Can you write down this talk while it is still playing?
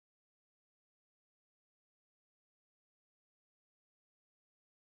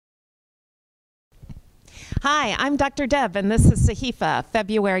Hi, I'm Dr. Deb, and this is Sahifa,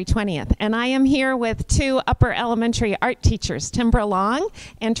 February 20th. And I am here with two upper elementary art teachers, Timbra Long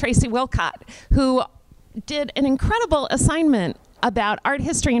and Tracy Wilcott, who did an incredible assignment about art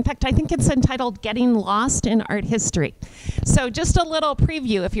history. In fact, I think it's entitled Getting Lost in Art History. So just a little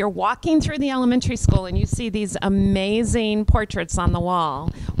preview. If you're walking through the elementary school and you see these amazing portraits on the wall,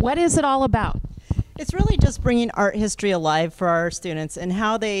 what is it all about? It's really just bringing art history alive for our students and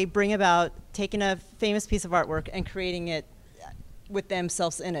how they bring about taking a famous piece of artwork and creating it with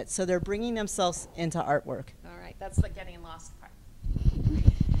themselves in it. So they're bringing themselves into artwork. All right, that's the getting lost part.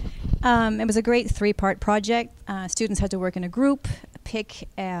 It was a great three-part project. Students had to work in a group, pick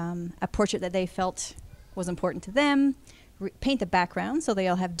a portrait that they felt was important to them, paint the background, so they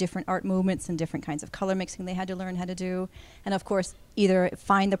all have different art movements and different kinds of color mixing they had to learn how to do, and of course either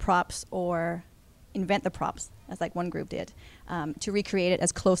find the props or invent the props, as like one group did, to recreate it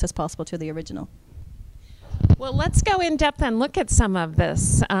as close as possible to the original. Well, let's go in depth and look at some of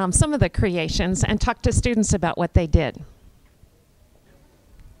this, some of the creations, and talk to students about what they did.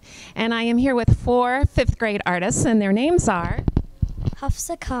 And I am here with 4 fifth grade artists, and their names are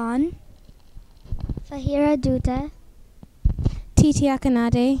Hafsa Khan, Fahira Dutta, Titi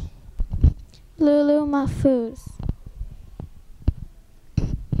Akanade, Lulu Mahfouz.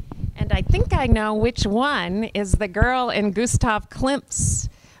 And I think I know which one is the girl in Gustav Klimt's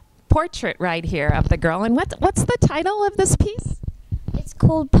portrait right here of the girl. And what's the title of this piece? It's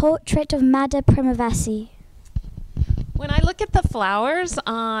called Portrait of Mada Primavasi. When I look at the flowers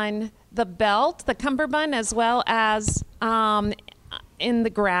on the belt, the cummerbund, as well as in the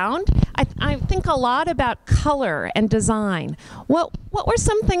ground, I think a lot about color and design. What were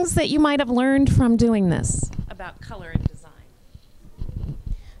some things that you might have learned from doing this about color and design?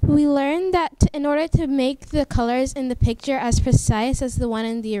 We learned that in order to make the colors in the picture as precise as the one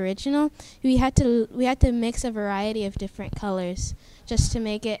in the original, we had to mix a variety of different colors just to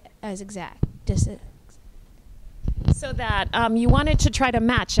make it as exact. So that you wanted to try to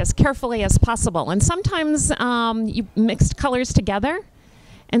match as carefully as possible. And sometimes you mixed colors together,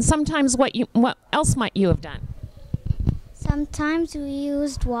 and sometimes what else might you have done? Sometimes we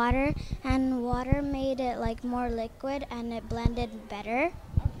used water, and water made it like more liquid and it blended better.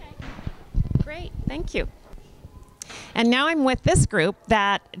 Great, thank you. And now I'm with this group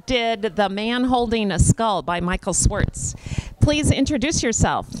that did The Man Holding a Skull by Michael Swartz. Please introduce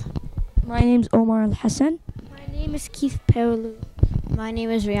yourself. My name's Omar Al-Hassan. My name is Keith Perlu. My name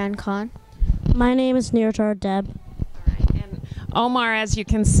is Rian Khan. My name is Nirtar Deb. All right, and Omar, as you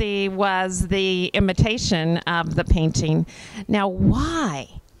can see, was the imitation of the painting. Now, why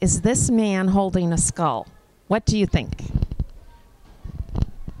is this man holding a skull? What do you think?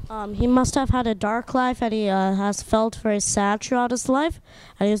 He must have had a dark life and he has felt very sad throughout his life,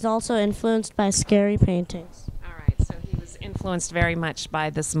 and he's also influenced by scary paintings. All right, so he was influenced very much by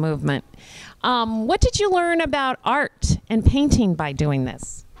this movement. What did you learn about art and painting by doing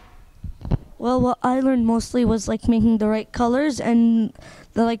this? Well, what I learned mostly was like making the right colors, and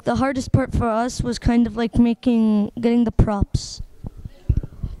the hardest part for us was kind of like getting the props.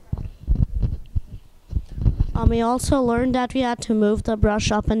 We also learned that we had to move the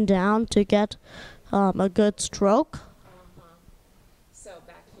brush up and down to get a good stroke. So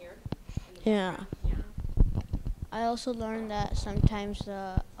back here? Yeah. I also learned that sometimes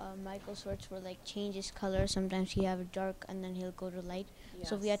Michael Swartz will like change his color. Sometimes he have a dark and then he'll go to light. Yes.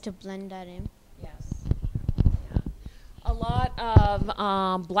 So we had to blend that in. Yes. Yeah. A lot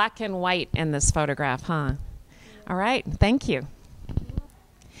of black and white in this photograph, huh? All right, thank you.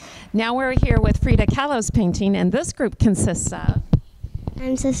 Now we're here with Frida Kahlo's painting, and this group consists of...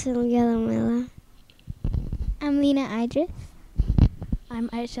 I'm Cecilia Lamela. I'm Lena Idris. I'm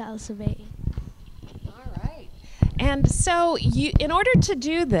Aisha Al-Sabei. All right. And so in order to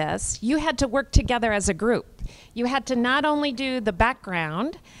do this, you had to work together as a group. You had to not only do the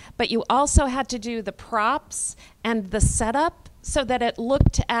background, but you also had to do the props and the setup so that it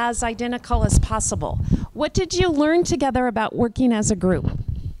looked as identical as possible. What did you learn together about working as a group?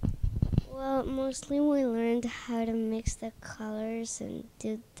 Well, mostly we learned how to mix the colors and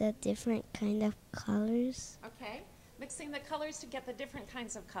do the different kind of colors. Okay. Mixing the colors to get the different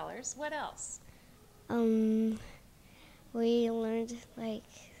kinds of colors. What else? We learned like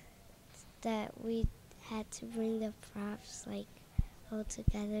that we had to bring the props like all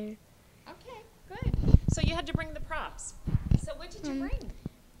together. Okay, good. So you had to bring the props. So what did you bring?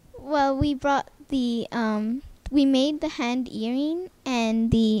 Well, we brought the we made the hand earring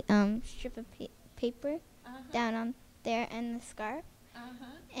and the strip of paper down on there, and the scarf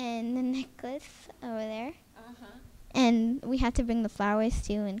and the necklace over there. And we had to bring the flowers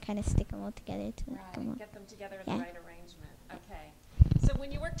too and kind of stick them all together to make them all. Get them together in Yeah. the right arrangement. Okay. So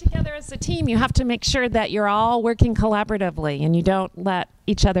when you work together as a team, you have to make sure that you're all working collaboratively and you don't let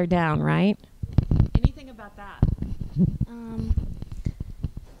each other down, right? Anything about that?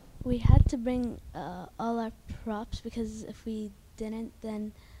 We had to bring all our props because if we didn't,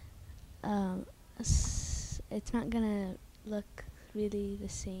 then it's not gonna look really the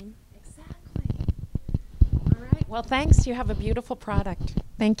same. Exactly. All right. Well, thanks. You have a beautiful product.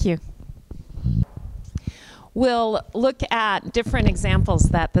 Thank you. We'll look at different examples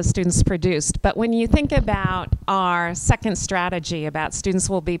that the students produced. But when you think about our second strategy about students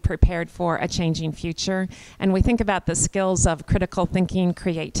will be prepared for a changing future, and we think about the skills of critical thinking,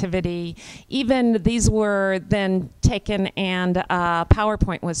 creativity, even these were then taken and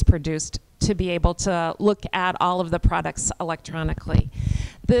PowerPoint was produced to be able to look at all of the products electronically.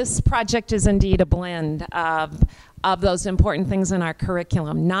 This project is indeed a blend of those important things in our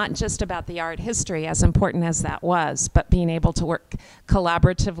curriculum, not just about the art history, as important as that was, but being able to work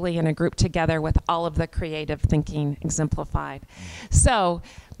collaboratively in a group together with all of the creative thinking exemplified. So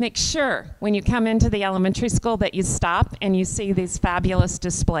make sure when you come into the elementary school that you stop and you see these fabulous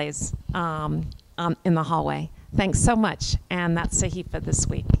displays in the hallway. Thanks so much, and that's Sahifa this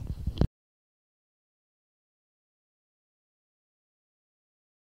week.